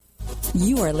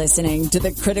You are listening to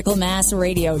the Critical Mass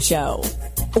Radio Show,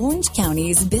 Orange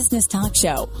County's business talk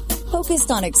show,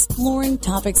 focused on exploring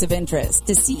topics of interest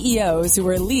to CEOs who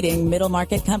are leading middle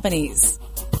market companies.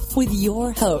 With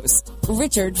your host,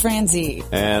 Richard Franzi.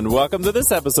 And welcome to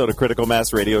this episode of Critical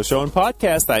Mass Radio Show and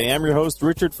Podcast. I am your host,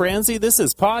 Richard Franzi. This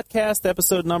is podcast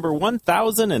episode number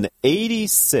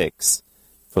 1086.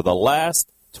 For the last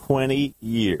 20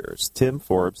 years, Tim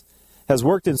Forbes has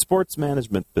worked in sports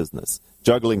management business,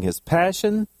 juggling his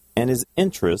passion and his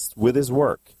interest with his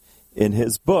work. In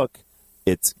his book,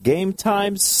 It's Game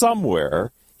Time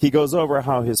Somewhere, he goes over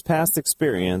how his past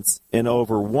experience in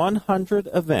over 100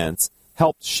 events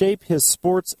helped shape his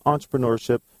sports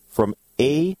entrepreneurship from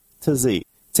A to Z.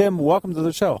 Tim, welcome to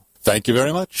the show. Thank you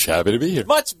very much. Happy to be here.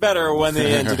 Much better when the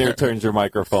engineer turns your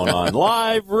microphone on.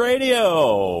 Live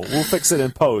radio. We'll fix it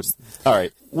in post. All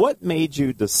right. What made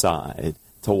you decide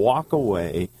to walk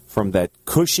away from that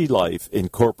cushy life in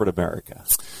corporate America?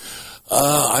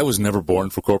 I was never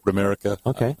born for corporate America.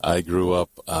 Okay. I grew up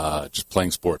just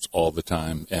playing sports all the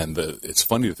time. And it's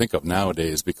funny to think of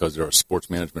nowadays because there are sports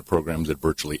management programs at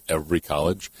virtually every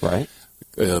college. Right.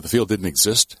 The field didn't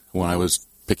exist when I was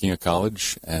picking a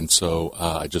college. And so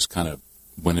I just kind of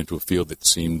went into a field that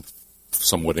seemed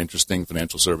somewhat interesting,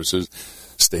 financial services.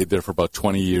 Stayed there for about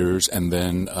 20 years, and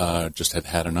then just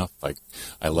had enough.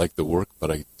 I liked the work,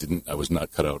 but I was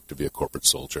not cut out to be a corporate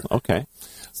soldier. Okay.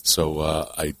 So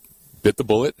I bit the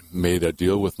bullet, made a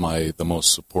deal with the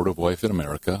most supportive wife in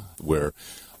America, where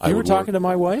you were talking to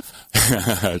my wife?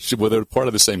 Well, they're part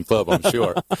of the same club, I'm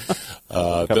sure.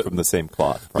 Come from the same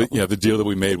cloth. The deal that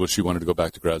we made was she wanted to go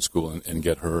back to grad school and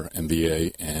get her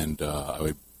MBA, and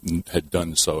I had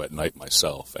done so at night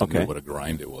myself and knew what a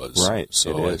grind it was. Right.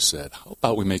 So I said, how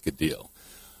about we make a deal?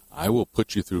 I will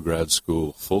put you through grad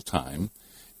school full time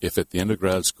if at the end of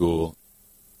grad school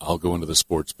I'll go into the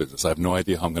sports business. I have no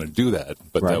idea how I'm going to do that,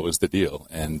 but that was the deal.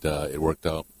 And it worked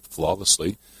out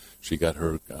flawlessly. She got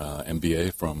her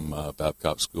MBA from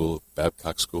Babcock School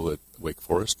at Wake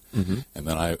Forest. Mm-hmm. And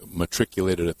then I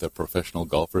matriculated at the Professional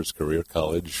Golfers Career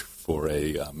College for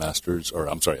an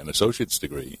associate's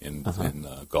degree in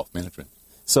golf management.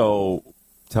 So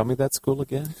tell me that school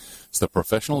again. It's the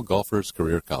Professional Golfers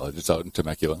Career College. It's out in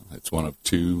Temecula. It's one of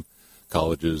two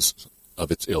colleges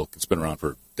of its ilk. It's been around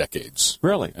for decades.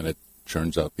 Really? And it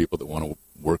churns out people that want to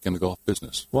work in the golf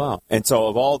business. Wow. And so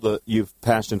of all you've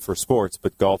passion for sports,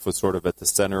 but golf was sort of at the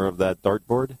center of that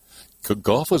dartboard?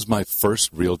 Golf was my first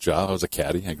real job. I was a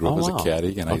caddy. I grew up as a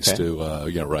caddy, and I used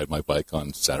to ride my bike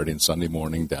on Saturday and Sunday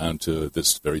morning down to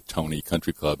this very Tony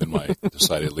country club in my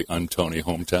decidedly un-Tony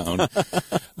hometown.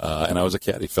 And I was a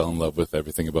caddy, fell in love with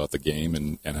everything about the game,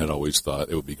 and had always thought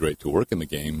it would be great to work in the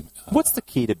game. What's the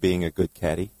key to being a good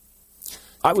caddy?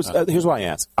 Here's why I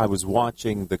ask. I was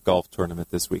watching the golf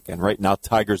tournament this weekend. Right now,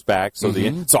 Tiger's back, so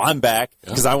I'm back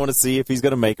because I want to see if he's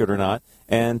going to make it or not.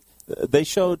 And they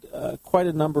showed quite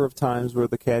a number of times where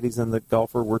the caddies and the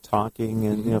golfer were talking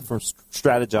and from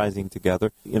strategizing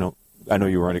together. I know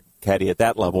you weren't a caddy at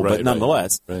that level, but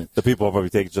nonetheless, the people will probably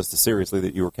take it just as seriously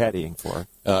that you were caddying for.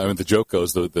 The joke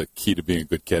goes, the key to being a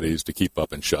good caddy is to keep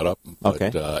up and shut up.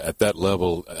 But at that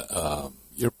level,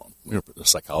 you're a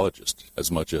psychologist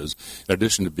as much as, in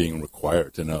addition to being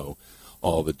required to know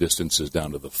all the distances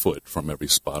down to the foot from every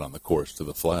spot on the course to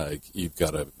the flag, you've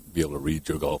got to be able to read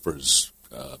your golfer's,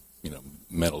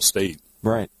 mental state.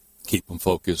 Right. Keep them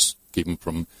focused, keep them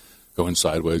from going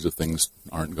sideways if things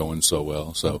aren't going so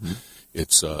well. So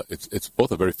it's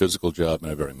both a very physical job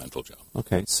and a very mental job.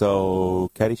 Okay. So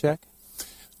Caddyshack?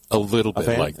 A little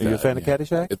bit like that. Are you a fan of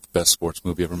Caddyshack? It's the best sports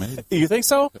movie ever made. You think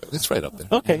so? It's right up there.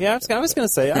 Okay, yeah, I was going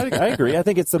to say, I agree. I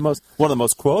think it's one of the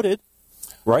most quoted,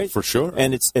 right? For sure.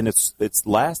 And it's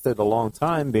lasted a long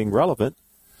time being relevant.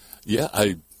 Yeah,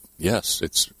 yes,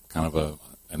 it's kind of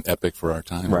an epic for our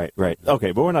time. Right.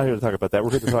 Okay, but we're not here to talk about that.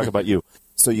 We're here to talk about you.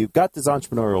 So you've got this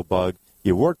entrepreneurial bug.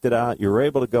 You worked it out. You were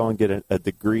able to go and get a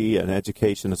degree, an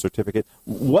education, a certificate.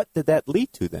 What did that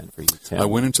lead to then for you, Tim? I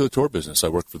went into the tour business. I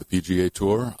worked for the PGA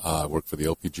Tour. I worked for the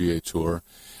LPGA Tour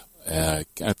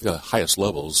at the highest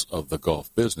levels of the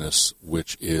golf business,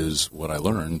 which is what I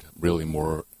learned really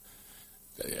more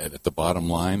at the bottom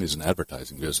line is an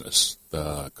advertising business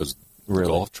because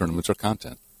golf tournaments are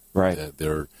content. Right.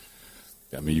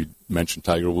 You mentioned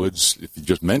Tiger Woods. If you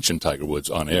just mention Tiger Woods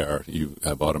on air, you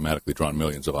have automatically drawn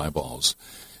millions of eyeballs.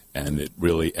 And it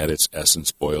really, at its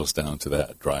essence, boils down to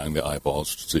that, drawing the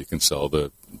eyeballs so you can sell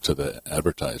to the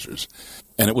advertisers.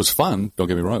 And it was fun. Don't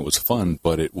get me wrong. It was fun,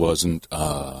 but it wasn't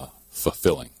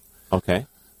fulfilling. Okay.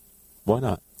 Why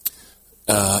not?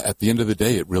 At the end of the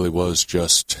day, it really was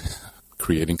just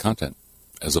creating content.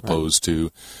 as opposed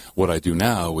to what I do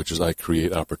now, which is I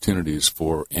create opportunities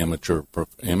for amateur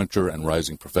and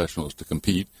rising professionals to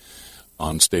compete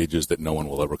on stages that no one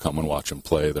will ever come and watch them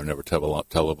play. They're never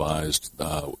televised.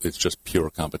 It's just pure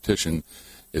competition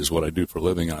is what I do for a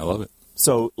living, and I love it.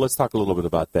 So let's talk a little bit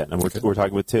about that. And we're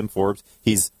talking with Tim Forbes.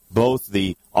 He's both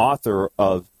the author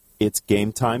of It's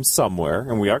Game Time Somewhere,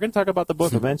 and we are going to talk about the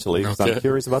book eventually, because I'm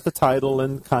curious about the title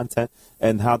and content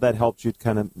and how that helped you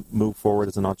kind of move forward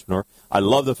as an entrepreneur. I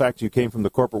love the fact you came from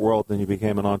the corporate world and you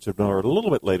became an entrepreneur a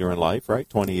little bit later in life, right?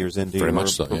 20 years into your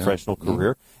professional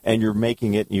career, and you're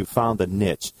making it, and you found a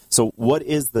niche. So what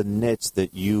is the niche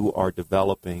that you are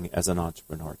developing as an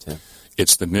entrepreneur, Tim?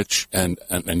 It's the niche, and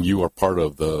you are part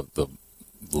of the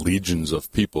legions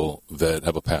of people that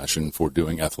have a passion for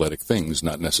doing athletic things,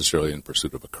 not necessarily in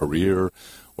pursuit of a career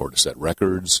or to set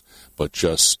records, but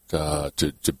just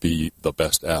to be the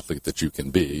best athlete that you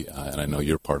can be. And I know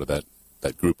you're part of that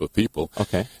group of people.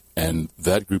 Okay. And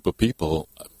that group of people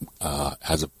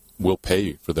will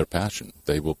pay for their passion.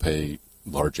 They will pay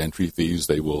large entry fees.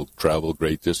 They will travel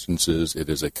great distances. It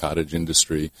is a cottage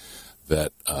industry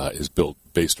that is built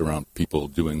based around people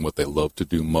doing what they love to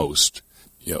do most.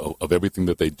 You know, of everything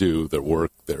that they do, their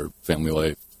work, their family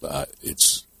life,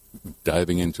 it's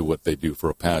diving into what they do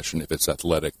for a passion. If it's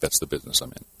athletic, that's the business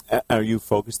I'm in. Are you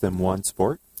focused in one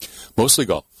sport? Mostly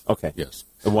golf. Okay. Yes.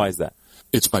 And why is that?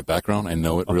 It's my background. I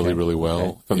know it really, really well.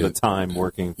 Okay. From the time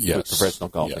working with professional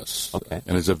golfing. Yes. Okay.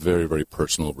 And it's a very, very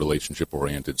personal,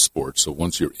 relationship-oriented sport. So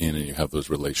once you're in and you have those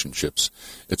relationships,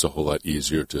 it's a whole lot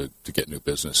easier to get new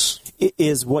business.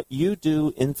 Is what you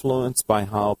do influenced by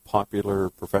how popular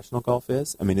professional golf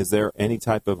is? I mean, is there any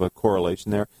type of a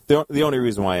correlation there? The only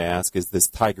reason why I ask is this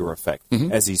Tiger effect.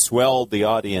 Mm-hmm. As he swelled the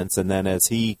audience, and then as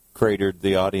he cratered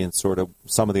the audience, sort of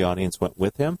some of the audience went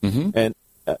with him. Mm-hmm. And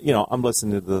I'm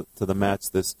listening to the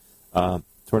match this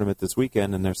tournament this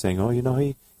weekend, and they're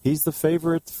saying, he's the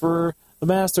favorite for the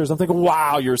Masters. I'm thinking,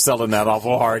 wow, you're selling that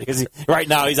awful hard, because right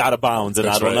now he's out of bounds, and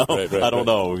That's I don't know. Right, I don't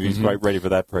know. He's quite ready for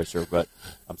that pressure, but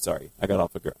I'm sorry, I got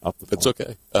off the phone. It's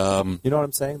okay. You know what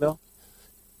I'm saying, though?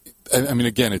 I mean,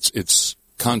 again, it's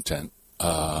content,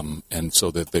 and so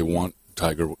that they want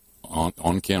Tiger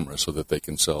on camera so that they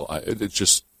can sell. It's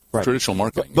just traditional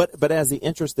marketing. But as the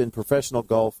interest in professional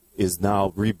golf is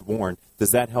now reborn,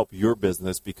 does that help your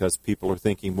business because people are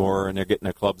thinking more and they're getting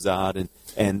their clubs out, and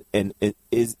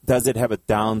does it have a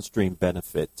downstream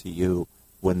benefit to you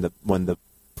when the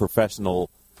professional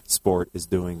sport is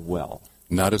doing well?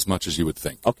 Not as much as you would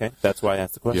think. Okay, that's why I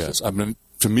asked the question. Yes, I mean,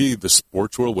 to me, the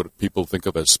sports world, what people think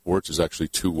of as sports, is actually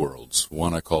two worlds.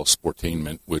 One I call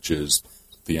sportainment, which is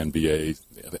the NBA,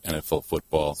 NFL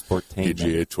football,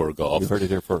 PGA Tour golf. You heard it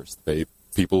here first.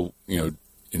 People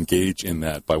engage in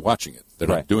that by watching it. They're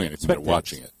not doing anything; they're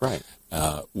watching it. Right.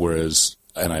 Whereas,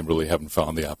 and I really haven't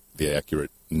found the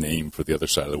accurate name for the other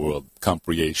side of the world.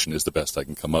 Comprehension is the best I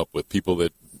can come up with. People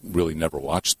that really never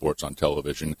watch sports on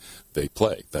television, they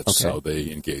play. That's how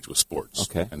they engage with sports.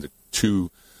 Okay. And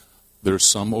there's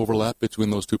some overlap between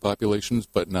those two populations,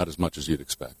 but not as much as you'd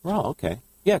expect. Oh, okay.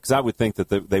 Yeah, because I would think that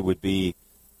there would be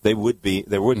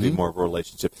more of a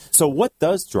relationship. So what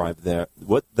does drive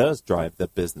the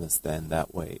business then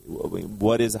that way?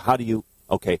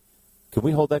 Can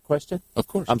we hold that question? Of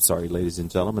course. I'm sorry, ladies and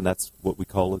gentlemen. That's what we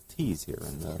call a tease here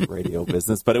in the radio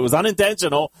business. But it was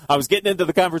unintentional. I was getting into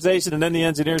the conversation, and then the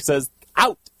engineer says,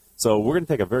 out. So we're going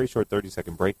to take a very short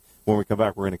 30-second break. When we come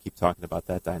back, we're going to keep talking about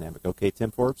that dynamic. Okay,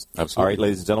 Tim Forbes? Absolutely. All right,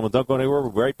 ladies and gentlemen, don't go anywhere.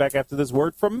 We'll be right back after this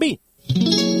word from me.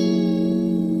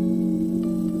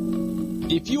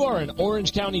 If you are an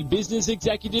Orange County business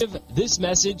executive, this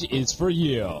message is for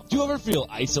you. Do you ever feel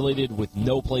isolated with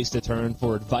no place to turn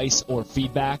for advice or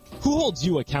feedback? Who holds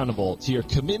you accountable to your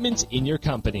commitments in your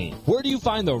company? Where do you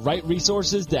find the right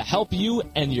resources to help you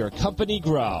and your company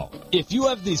grow? If you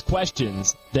have these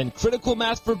questions, then Critical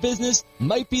Mass for Business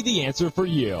might be the answer for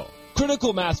you.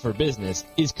 Critical Mass for Business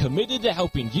is committed to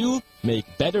helping you make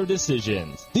better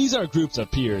decisions. These are groups of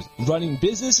peers running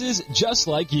businesses just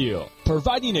like you,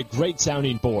 providing a great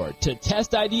sounding board to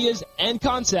test ideas and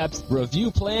concepts,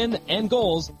 review plans and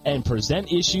goals, and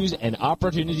present issues and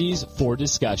opportunities for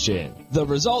discussion. The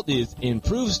result is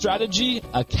improved strategy,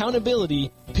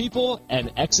 accountability, people,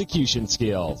 and execution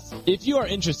skills. If you are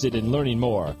interested in learning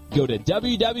more, go to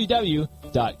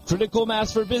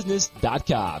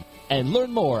www.criticalmassforbusiness.com and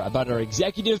learn more about our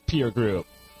executive peer group.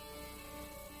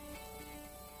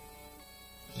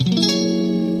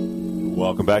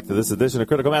 Welcome back to this edition of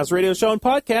Critical Mass Radio Show and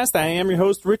Podcast. I am your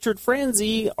host, Richard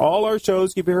Franzi. All our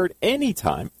shows can be heard any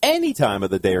time of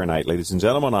the day or night, ladies and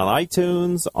gentlemen, on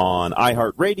iTunes, on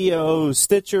iHeartRadio,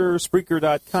 Stitcher,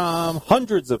 Spreaker.com,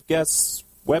 hundreds of guests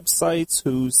websites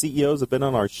whose CEOs have been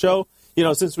on our show.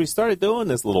 Since we started doing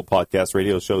this little podcast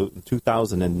radio show in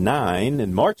 2009,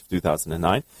 in March of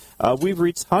 2009, we've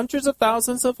reached hundreds of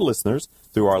thousands of listeners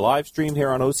through our live stream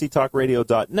here on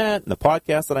octalkradio.net and the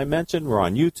podcast that I mentioned. We're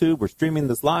on YouTube. We're streaming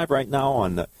this live right now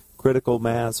on the Critical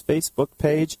Mass Facebook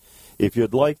page. If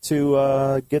you'd like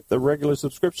to get the regular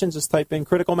subscription, just type in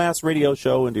Critical Mass Radio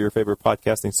Show into your favorite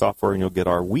podcasting software, and you'll get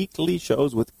our weekly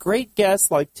shows with great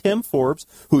guests like Tim Forbes,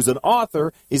 who's an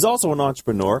author. He's also an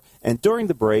entrepreneur. And during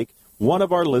the break, one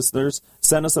of our listeners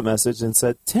sent us a message and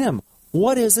said, Tim,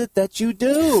 what is it that you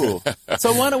do?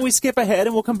 So why don't we skip ahead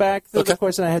and we'll come back to the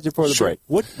question I had before the break.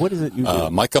 What is it you do?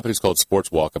 My company's called Sports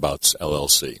Walkabouts,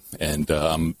 LLC. And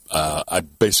I'm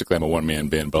a one-man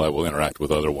band, but I will interact with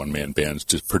other one-man bands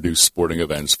to produce sporting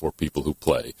events for people who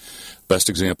play. Best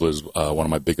example is one of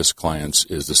my biggest clients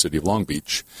is the city of Long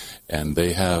Beach. And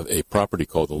they have a property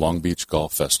called the Long Beach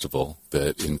Golf Festival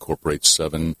that incorporates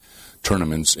 7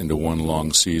 tournaments into one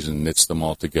long season, knits them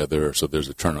all together. So there's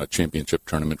a championship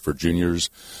tournament for juniors,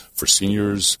 for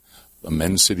seniors, a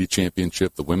men's city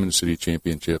championship, the women's city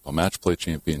championship, a match play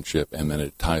championship, and then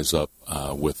it ties up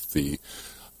with the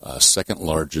second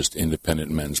largest independent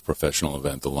men's professional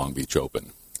event, the Long Beach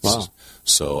Open. Wow.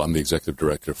 So I'm the executive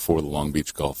director for the Long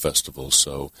Beach Golf Festival.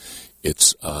 So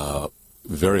it's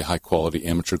very high quality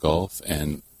amateur golf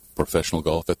and professional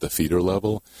golf at the feeder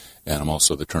level, and I'm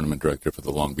also the tournament director for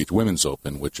the Long Beach Women's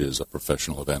Open, which is a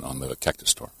professional event on the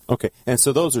Cactus Tour. Okay, and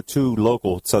so those are 2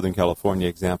 local Southern California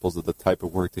examples of the type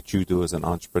of work that you do as an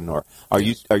entrepreneur. Are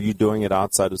you doing it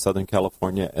outside of Southern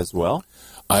California as well?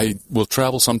 I will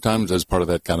travel sometimes as part of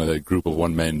that kind of a group of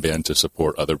one-man band to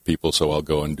support other people, so I'll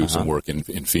go and do some work in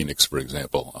Phoenix, for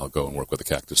example. I'll go and work with the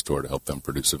Cactus Tour to help them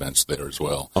produce events there as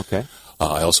well. Okay.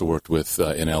 I also worked with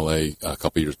in L.A. a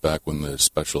couple years back when the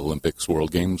Special Olympics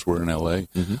World Games were in L.A.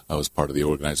 Mm-hmm. I was part of the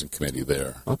organizing committee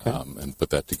there and put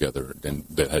that together. And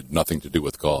that had nothing to do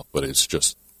with golf, but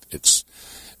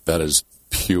that is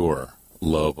pure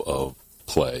love of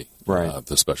play. Right.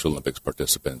 The Special Olympics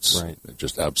participants. Right.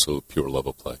 Just absolute pure love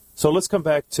of play. So let's come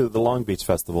back to the Long Beach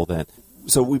Festival then.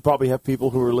 So we probably have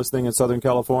people who are listening in Southern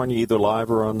California, either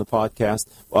live or on the podcast.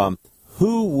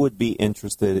 Who would be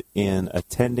interested in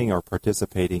attending or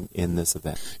participating in this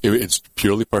event? It's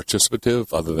purely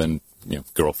participative, other than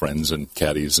girlfriends and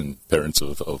caddies and parents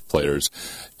of players.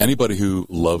 Anybody who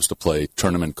loves to play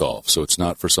tournament golf. So it's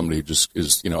not for somebody who just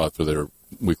is out for their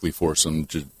weekly foursome,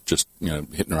 just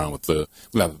hitting around with the.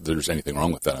 Not that there's anything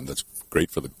wrong with that, and that's great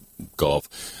for the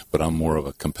golf, but I'm more of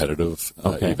a competitive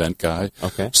event guy.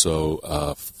 Okay.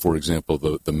 So, for example,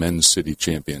 the men's city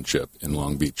championship in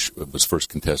Long Beach was first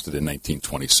contested in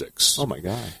 1926. Oh my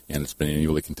God! And it's been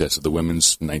annually contested. The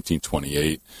women's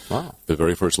 1928. Wow. The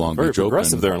very first Long Beach Open. Very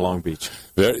progressive there in Long Beach.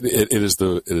 It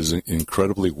is an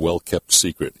incredibly well kept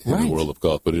secret in the world of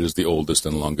golf, but it is the oldest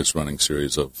and longest running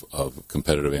series of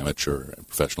competitive amateur and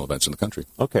professional events in the country.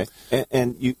 Okay.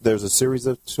 And there's a series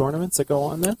of tournaments that go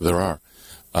on then? There are.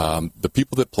 The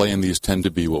people that play in these tend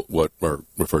to be what are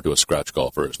referred to as scratch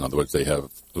golfers. In other words, they have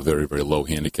a very, very low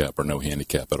handicap or no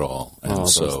handicap at all. And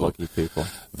those lucky people.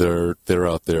 They're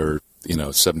out there,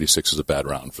 76 is a bad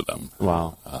round for them.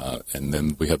 Wow. And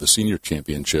then we have the senior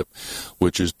championship,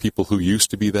 which is people who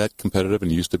used to be that competitive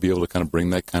and used to be able to kind of bring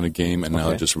that kind of game, and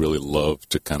now just really love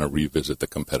to kind of revisit the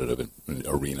competitive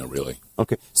arena, really.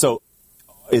 Okay. So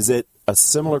is it a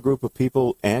similar group of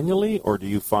people annually, or do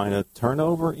you find a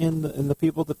turnover in the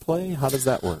people that play? How does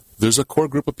that work? There's a core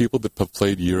group of people that have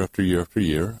played year after year after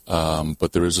year,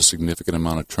 but there is a significant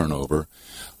amount of turnover.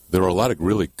 There are a lot of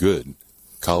really good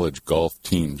college golf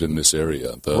teams in this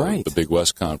area. The Big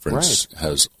West Conference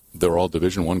they're all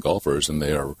Division I golfers, and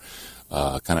they are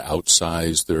kind of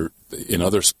outsized. In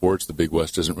other sports, the Big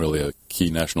West isn't really a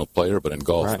key national player, but in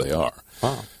golf they are.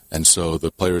 Wow. And so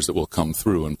the players that will come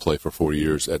through and play for 4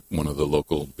 years at one of the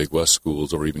local Big West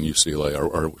schools or even UCLA,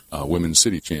 our women's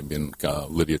city champion,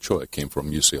 Lydia Choi, came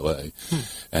from UCLA.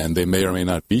 And they may or may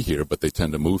not be here, but they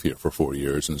tend to move here for 4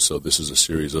 years. And so this is a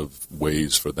series of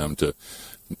ways for them to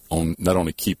not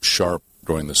only keep sharp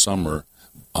during the summer,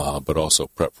 but also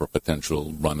prep for a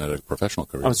potential run at a professional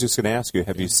career. I was just going to ask you,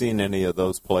 have you seen any of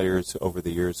those players over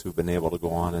the years who've been able to go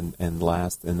on and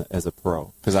last as a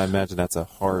pro? Because I imagine that's a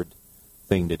hard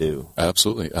thing to do.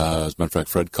 Absolutely. As a matter of fact,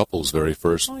 Fred Couples' very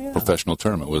first professional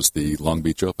tournament was the Long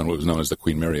Beach Open, what was known as the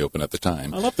Queen Mary Open at the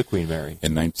time. I love the Queen Mary.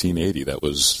 In 1980, that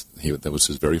was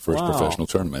his very first professional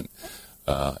tournament.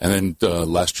 And then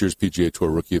last year's PGA Tour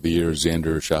Rookie of the Year,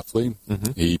 Xander Schauffele,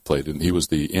 he was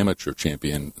the amateur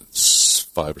champion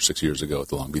 5 or 6 years ago at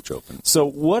the Long Beach Open. So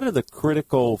what are the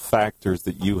critical factors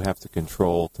that you have to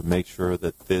control to make sure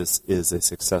that this is a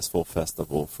successful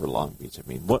festival for Long Beach? I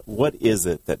mean, what is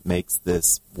it that makes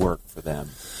this work for them?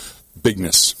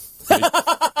 Bigness.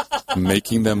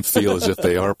 Making them feel as if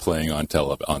they are playing on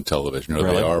television, or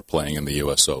they are playing in the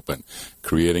U.S. Open.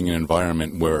 Creating an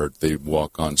environment where they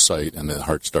walk on site and the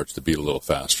heart starts to beat a little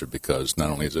faster, because not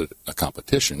only is it a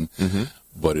competition,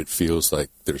 but it feels like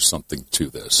there's something to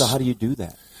this. So how do you do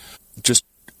that? Just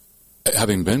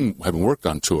having worked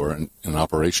on tour and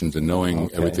operations and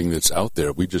knowing everything that's out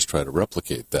there, we just try to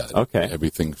replicate that.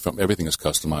 Everything is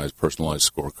customized,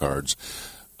 personalized scorecards.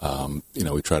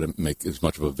 We try to make as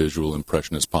much of a visual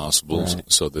impression as possible,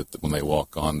 so that when they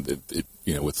walk on,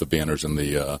 with the banners and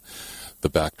the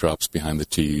backdrops behind the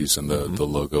tees and the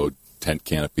logo tent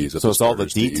canopies. So it's all the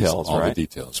details, right? All the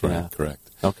details, right? Yeah. Correct.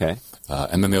 Okay.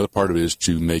 And then the other part of it is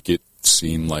to make it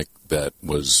seem like that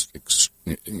was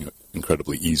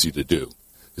incredibly easy to do.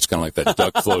 It's kind of like that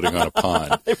duck floating on a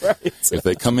pond. If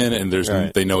they come in and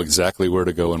they know exactly where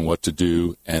to go and what to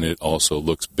do, and it also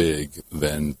looks big,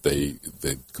 then they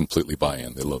completely buy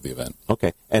in. They love the event.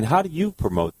 Okay. And how do you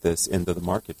promote this into the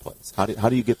marketplace? How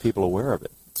do you get people aware of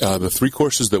it? The 3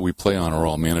 courses that we play on are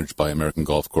all managed by American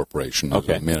Golf Corporation, a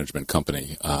management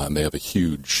company. And they have a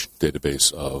huge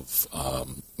database of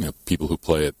people who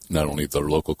play at not only their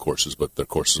local courses, but their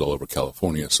courses all over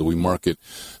California. So we market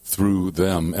through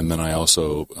them, and then I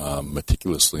also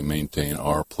meticulously maintain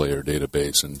our player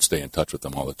database and stay in touch with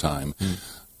them all the time,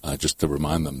 just to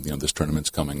remind them, this tournament's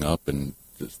coming up, and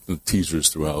the teasers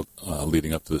throughout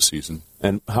leading up to the season.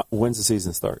 And when's the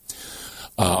season start?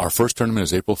 Our first tournament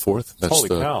is April 4th. That's Holy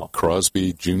cow.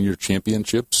 Crosby Junior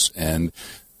Championships. And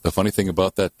the funny thing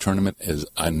about that tournament is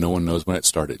no one knows when it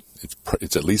started.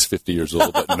 It's at least 50 years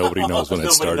old, but nobody knows when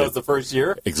it started. Nobody knows the first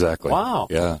year? Exactly. Wow.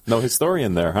 Yeah. No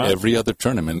historian there, huh? Every other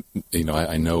tournament,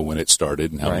 I know when it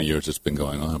started and how many years it's been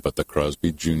going on. But the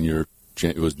Crosby Junior,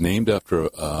 it was named after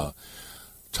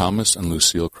Thomas and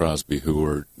Lucille Crosby, who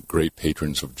were great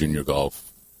patrons of junior golf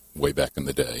way back in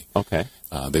the day. Okay.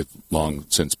 They've long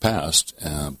since passed,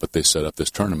 but they set up this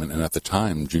tournament. And at the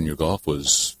time, junior golf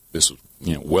was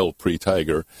well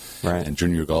pre-Tiger, and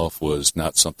junior golf was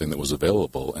not something that was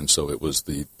available. And so it was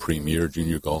the premier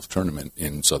junior golf tournament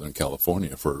in Southern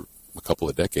California for a couple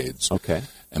of decades. Okay.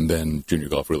 And then junior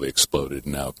golf really exploded,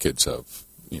 and now kids have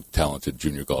talented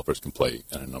junior golfers can play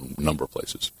in a number of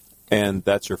places. And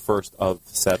that's your first of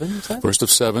 7, you said? First of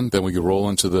 7. Then we roll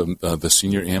into the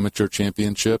Senior Amateur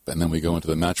Championship, and then we go into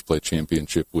the Match Play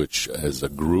Championship, which is a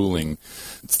grueling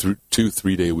 2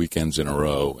 3-day weekends in a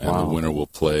row, and the winner will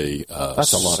play.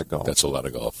 That's a lot of golf. That's a lot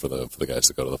of golf for the guys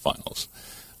that go to the finals.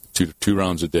 Two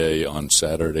rounds a day on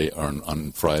Saturday, or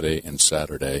on Friday and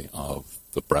Saturday of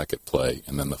the bracket play,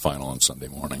 and then the final on Sunday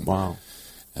morning. Wow.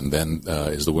 And then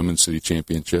is the Women's City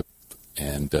Championship,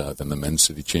 and then the Men's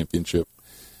City Championship.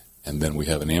 And then we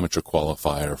have an amateur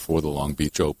qualifier for the Long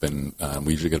Beach Open.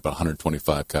 We usually get about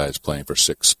 125 guys playing for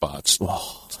 6 spots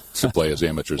to play as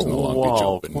amateurs in the Long Beach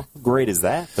Open. How great is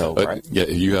that, though, right? Yeah,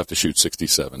 you have to shoot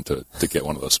 67 to get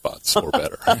one of those spots or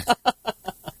better.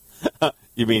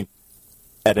 You mean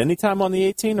at any time on the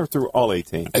 18 or through all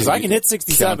 18? Because I can hit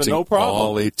 67, no problem.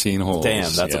 All 18 holes.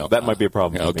 Damn, that might be a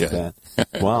problem for me, Dan.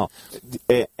 Wow.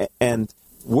 And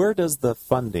where does the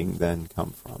funding then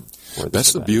come from?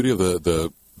 That's the beauty of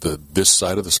this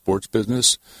side of the sports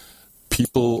business.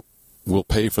 People will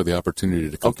pay for the opportunity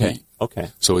to compete. Okay.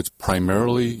 So it's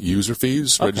primarily user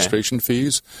fees, registration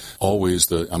fees.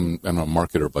 Always I'm a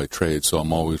marketer by trade, so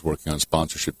I'm always working on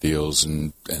sponsorship deals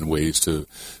and ways to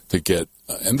get.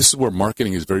 And this is where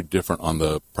marketing is very different on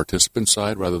the participant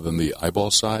side rather than the eyeball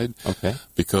side. Okay.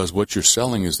 Because what you're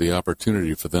selling is the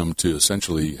opportunity for them to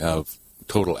essentially have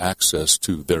total access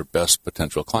to their best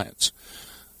potential clients.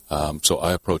 So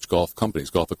I approach golf companies,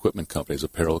 golf equipment companies,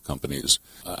 apparel companies,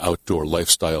 outdoor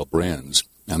lifestyle brands,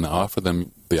 and I offer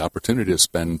them the opportunity to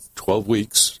spend 12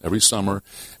 weeks every summer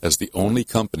as the only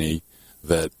company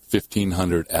that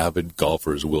 1,500 avid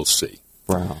golfers will see.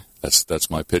 Wow. That's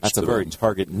my pitch. That's a very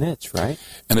target niche, right?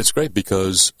 And it's great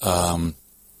because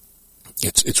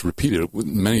it's repeated.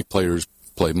 Many players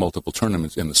play multiple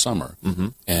tournaments in the summer,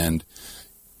 and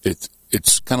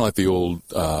it's kind of like the old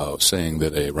saying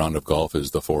that a round of golf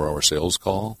is the 4-hour sales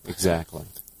call. Exactly.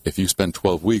 If you spend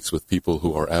 12 weeks with people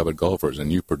who are avid golfers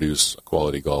and you produce a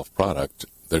quality golf product,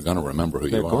 they're going to remember who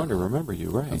you are. They're going to remember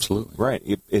you, right? Absolutely. Right.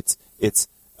 It's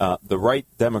the right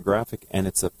demographic, and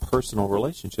it's a personal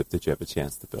relationship that you have a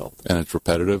chance to build. And it's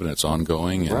repetitive, and it's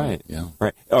ongoing. And, right. Yeah.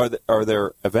 Right. Are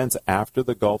there events after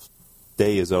the golf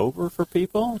day is over for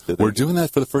people? We're doing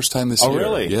that for the first time this year. Oh,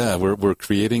 really? Yeah, we're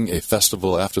creating a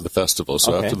festival after the festival.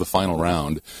 So after the final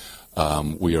round,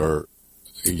 we are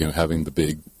having the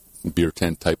big beer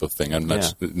tent type of thing. I'm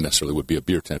not necessarily would be a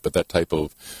beer tent, but that type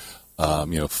of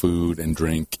food and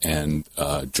drink and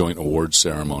joint awards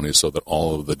ceremony, so that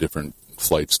all of the different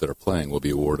flights that are playing will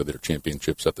be awarded their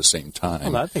championships at the same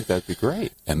time. Well, I think that'd be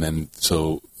great. And then,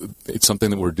 so it's something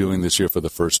that we're doing this year for the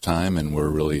first time, and we're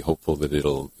really hopeful that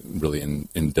it'll really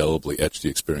indelibly etch the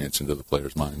experience into the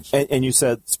players' minds. And you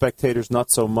said spectators not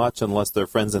so much unless they're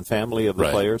friends and family of the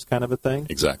players kind of a thing?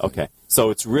 Exactly. Okay. So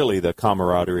it's really the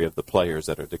camaraderie of the players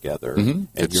that are together, and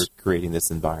you're creating this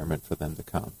environment for them to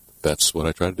come. That's what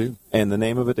I try to do. And the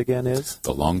name of it again is?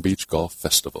 The Long Beach Golf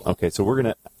Festival. Okay, so we're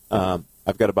going to,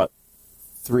 I've got about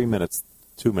 3 minutes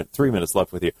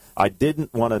left with you. I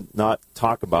didn't want to not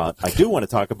talk about, I do want to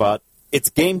talk about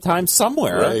It's Game Time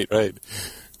Somewhere. Right.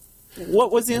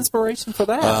 What was the inspiration for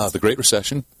that? The Great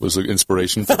Recession was the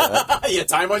inspiration for that. You had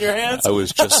time on your hands? I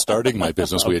was just starting my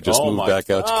business. We had just moved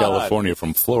back out to California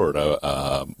from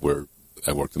Florida, where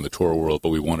I worked in the tour world, but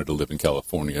we wanted to live in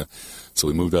California. So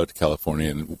we moved out to California,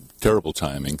 and terrible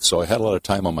timing. So I had a lot of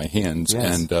time on my hands,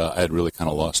 and I had really kind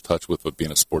of lost touch with what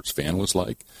being a sports fan was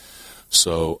like.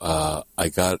 So I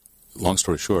got, long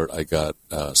story short, I got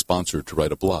sponsored to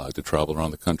write a blog, to travel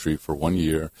around the country for 1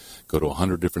 year, go to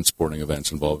 100 different sporting events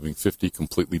involving 50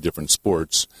 completely different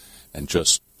sports, and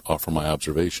just offer my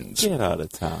observations. Get out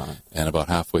of town. And about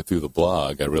halfway through the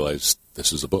blog, I realized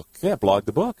this is a book. Yeah, blog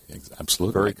the book.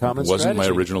 Absolutely. Very common strategy. It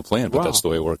wasn't my original plan, but Wow. that's the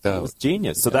way it worked out. It was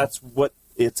genius. So that's what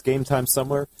It's Game Time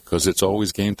Somewhere? Because it's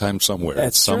always game time somewhere.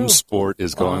 That's Some true. sport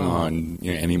is going on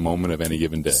any moment of any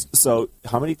given day. So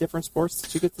how many different sports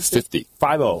did you get to see? 50.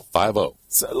 50. 50.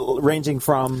 So, ranging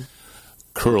from?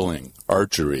 Curling,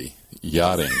 archery,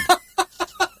 yachting.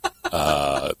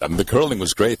 The curling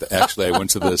was great. Actually, I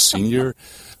went to the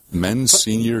men's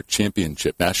senior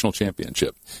championship, national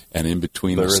championship, and in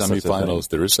between the semifinals,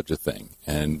 there is such a thing.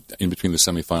 And in between the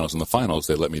semifinals and the finals,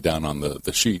 they let me down on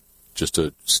the sheet just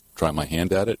to try my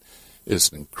hand at it. It's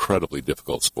an incredibly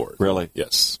difficult sport. Really?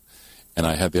 Yes. And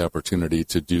I had the opportunity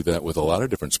to do that with a lot of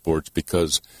different sports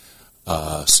because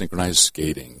synchronized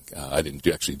skating, I didn't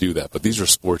actually do that, but these are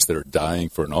sports that are dying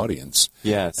for an audience.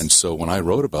 Yes. And so when I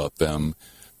wrote about them,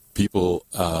 people,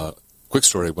 quick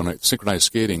story, when I synchronized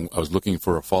skating, I was looking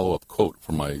for a follow-up quote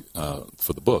for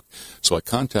for the book. So I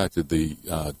contacted the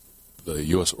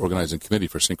U.S. Organizing Committee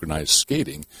for Synchronized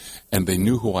Skating, and they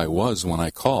knew who I was when I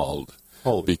called.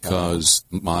 Because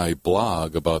my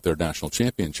blog about their national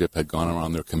championship had gone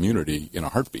around their community in a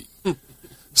heartbeat.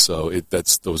 So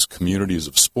that's those communities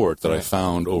of sport that I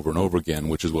found over and over again,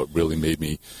 which is what really made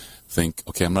me think,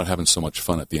 okay, I'm not having so much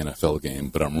fun at the NFL game,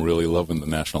 but I'm really loving the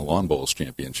National Lawn Bowls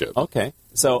Championship. Okay.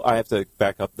 So I have to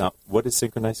back up now. What is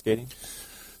synchronized skating?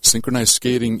 Synchronized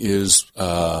skating is,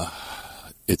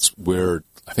 it's where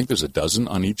I think there's a dozen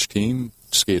on each team,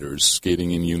 skaters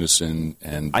skating in unison.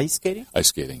 And ice skating? Ice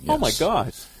skating, yes. Oh, my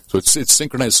gosh. So it's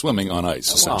synchronized swimming on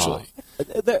ice, essentially. Wow.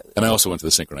 And I also went to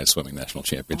the Synchronized Swimming National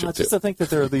Championship, just too. to think that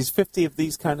there are these 50 of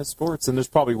these kind of sports, and there's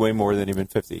probably way more than even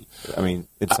 50. I mean,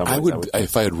 in some ways. I would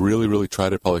if I had really, really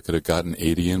tried, I probably could have gotten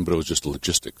 80 in, but it was just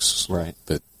logistics. Right.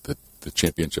 That the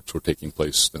championships were taking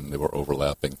place and they were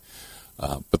overlapping.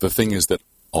 But the thing is that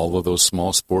all of those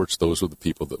small sports, those were the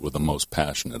people that were the most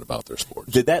passionate about their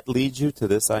sports. Did that lead you to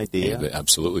this idea? It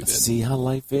absolutely did. See how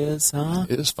life is, huh?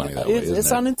 It is funny that way, isn't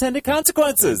It's it? unintended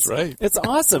consequences. That's right. It's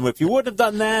awesome. If you wouldn't have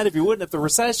done that, if you wouldn't have the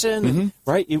recession,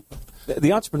 right? The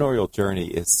entrepreneurial journey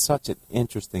is such an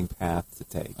interesting path to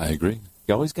take. I agree.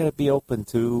 You always got to be open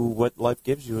to what life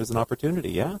gives you as an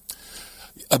opportunity, yeah?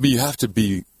 I mean, you have to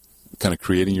be kind of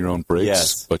creating your own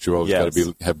breaks, but you always got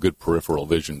to have good peripheral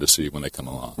vision to see when they come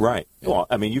along. Right. Yeah. Well,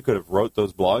 I mean, you could have wrote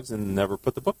those blogs and never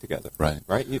put the book together. Right.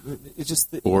 Right. It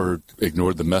just or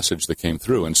ignored the message that came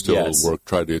through and still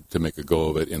tried to make a go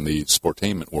of it in the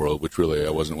sportainment world, which really I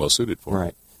wasn't well suited for.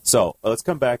 Right. So let's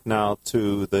come back now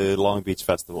to the Long Beach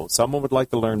Festival. If someone would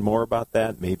like to learn more about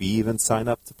that, maybe even sign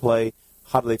up to play.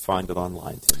 How do they find it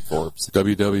online, Tim Forbes?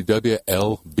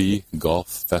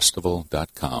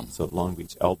 www.lbgolffestival.com. So Long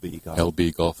Beach, LB Golf.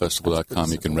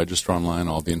 lbgolffestival.com. You can register online.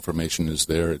 All the information is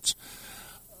there. It's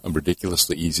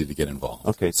ridiculously easy to get involved.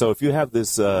 Okay, so if you have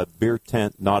this beer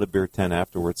tent, not a beer tent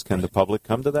afterwards, can the public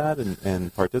come to that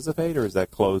and participate, or is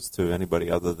that closed to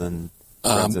anybody other than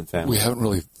friends and family? We haven't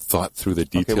really thought through the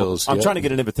details I'm yet. trying to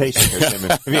get an invitation here, Tim.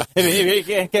 if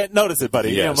you can't notice it,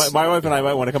 buddy. Yes. You know, my wife and I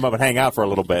might want to come up and hang out for a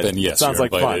little bit. Then yes, Sounds you're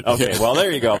like fun. invited. Okay, well, there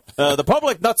you go. The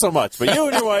public, not so much, but you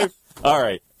and your wife. All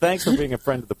right. thanks for being a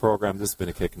friend of the program. This has been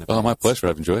a kick in the pants. Oh, my pleasure.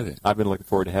 I've enjoyed it. I've been looking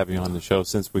forward to having you on the show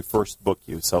since we first booked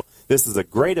you. So this is a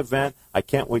great event. I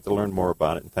can't wait to learn more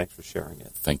about it, and thanks for sharing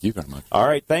it. Thank you very much. All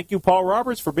right. Thank you, Paul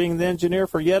Roberts, for being the engineer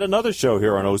for yet another show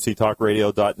here on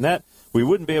OCTalkRadio.net. We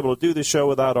wouldn't be able to do this show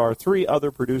without our three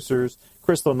other producers,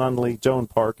 Crystal Nunley, Joan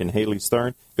Park, and Haley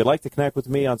Stern. If you'd like to connect with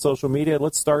me on social media,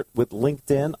 let's start with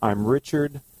LinkedIn. I'm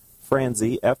Richard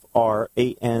Franzi,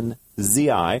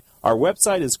 Franzi. Our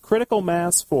website is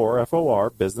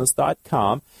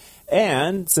criticalmass4business.com.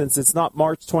 And since it's not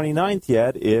March 29th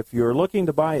yet, if you're looking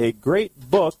to buy a great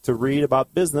book to read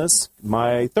about business,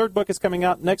 my third book is coming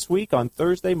out next week on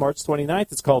Thursday, March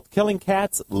 29th. It's called Killing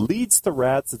Cats Leads to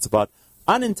Rats. It's about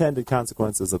unintended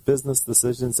consequences of business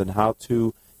decisions and how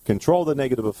to control the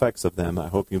negative effects of them. I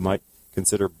hope you might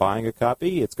consider buying a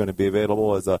copy. It's going to be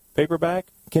available as a paperback,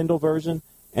 Kindle version,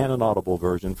 and an Audible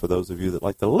version for those of you that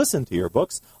like to listen to your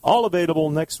books. All available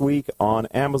next week on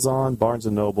Amazon, Barnes &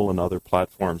 Noble, and other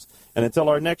platforms. And until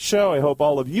our next show, I hope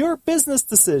all of your business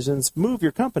decisions move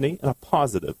your company in a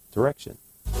positive direction.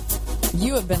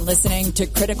 You have been listening to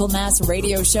Critical Mass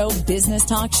Radio Show Business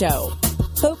Talk Show,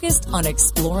 focused on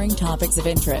exploring topics of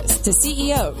interest to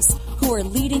CEOs who are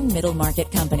leading middle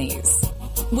market companies.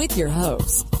 With your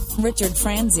host, Richard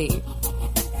Franzi.